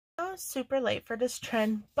super late for this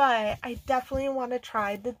trend, but I definitely want to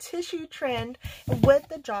try the tissue trend with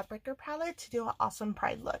the Jawbreaker palette to do an awesome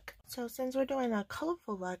pride look. So since we're doing a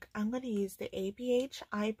colorful look, I'm going to use the ABH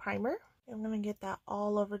eye primer. I'm going to get that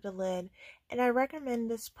all over the lid, and I recommend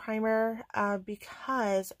this primer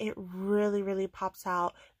because it really pops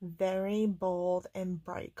out very bold and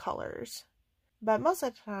bright colors. But most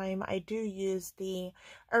of the time I do use the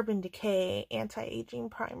Urban Decay anti-aging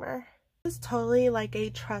primer. This is totally like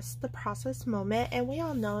a trust the process moment, and we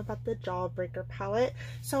all know about the Jawbreaker palette.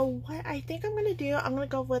 So what I think I'm going to do, I'm going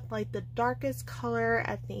to go with like the darkest color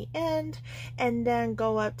at the end and then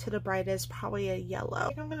go up to the brightest, probably a yellow. I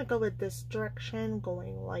think I'm going to go with this direction,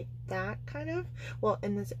 going like that kind of, well,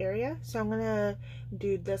 in this area. So I'm going to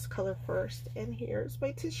do this color first, and here's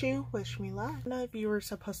my tissue. Wish me luck. I don't know if you were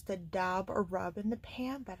supposed to dab or rub in the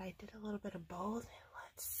pan, but I did a little bit of both.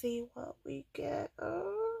 Let's see what we get.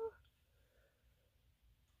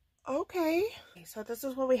 Okay, so this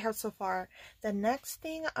is what we have so far. The next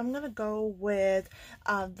thing, I'm gonna go with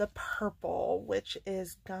the purple, which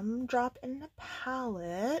is Gumdrop in the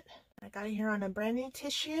palette. I got it here on a brand new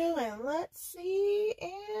tissue, and let's see,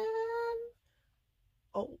 and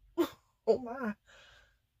oh my,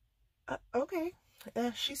 okay,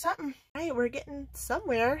 she's something. All right, we're getting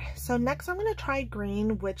somewhere. So next I'm gonna try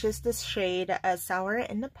green, which is this shade Sour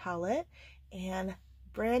in the palette, and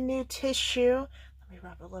brand new tissue. Let me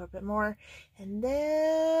rub a little bit more, and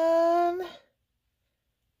then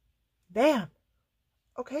bam.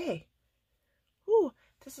 Okay. Ooh,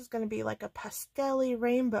 this is gonna be like a pastel-y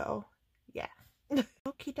rainbow. Yeah.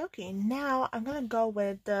 Okie dokie. Now I'm gonna go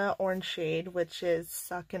with the orange shade, which is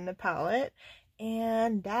Suck in the palette,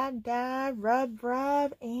 and dab dab, rub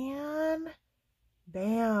rub, and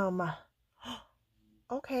bam.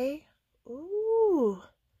 Okay. Ooh.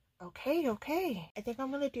 Okay. I think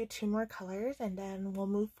I'm going to do 2 more colors and then we'll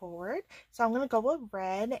move forward. So I'm going to go with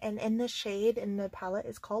red, and in the shade in the palette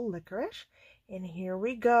is called Licorice. And here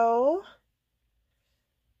we go.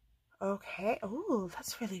 Okay. Oh,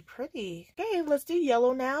 that's really pretty. Okay, let's do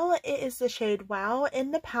yellow now. It is the shade Wow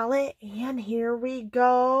in the palette, and here we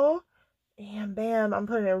go. And bam, I'm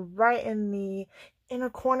putting it right in the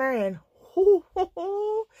inner corner, and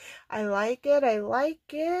I like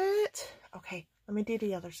it. Okay. Let me do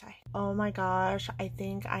the other side. Oh my gosh, I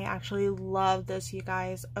think I actually love this, you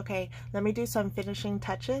guys. Okay, let me do some finishing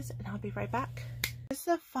touches and I'll be right back. This is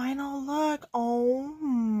the final look. Oh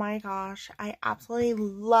my gosh, I absolutely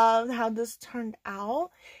love how this turned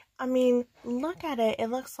out. I mean, look at it. It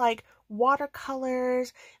looks like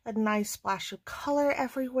watercolors, a nice splash of color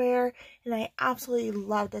everywhere, and I absolutely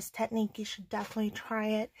love this technique. You should definitely try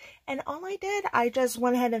it. And all I did, I just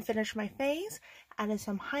went ahead and finished my face, added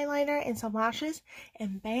some highlighter and some lashes,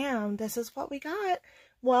 and bam, this is what we got.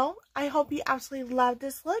 Well, I hope you absolutely loved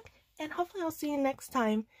this look, and hopefully I'll see you next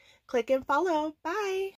time. Click and follow. Bye!